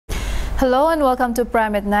Hello and welcome to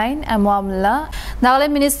Prime at 9. I'm Muamla.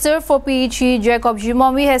 Nagaland Minister for PEG Jacob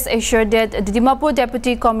Zhimomi has assured that the Dimapur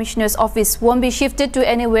Deputy Commissioner's office won't be shifted to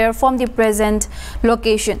anywhere from the present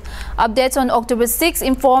location. Updates on October 6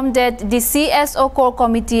 informed that the CSO Core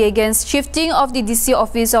Committee against shifting of the DC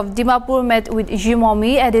office of Dimapur met with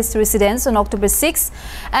Zhimomi at his residence on October 6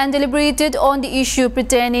 and deliberated on the issue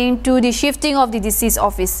pertaining to the shifting of the DC's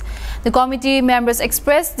office. The committee members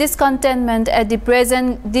expressed discontentment at the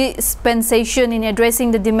present dispensation in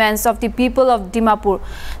addressing the demands of the people of Dimapur.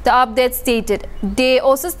 The update stated. They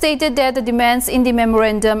also stated that the demands in the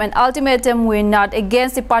memorandum and ultimatum were not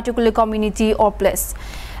against a particular community or place.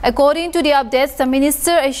 According to the updates, the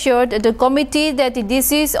minister assured the committee that the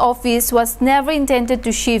DC's office was never intended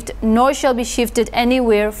to shift nor shall be shifted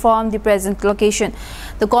anywhere from the present location.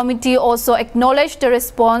 The committee also acknowledged the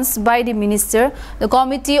response by the minister. The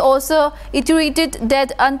committee also iterated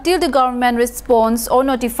that until the government responds or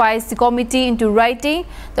notifies the committee into writing,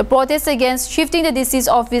 the protest against shifting the DC's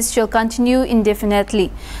office shall continue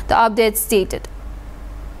indefinitely, the update stated.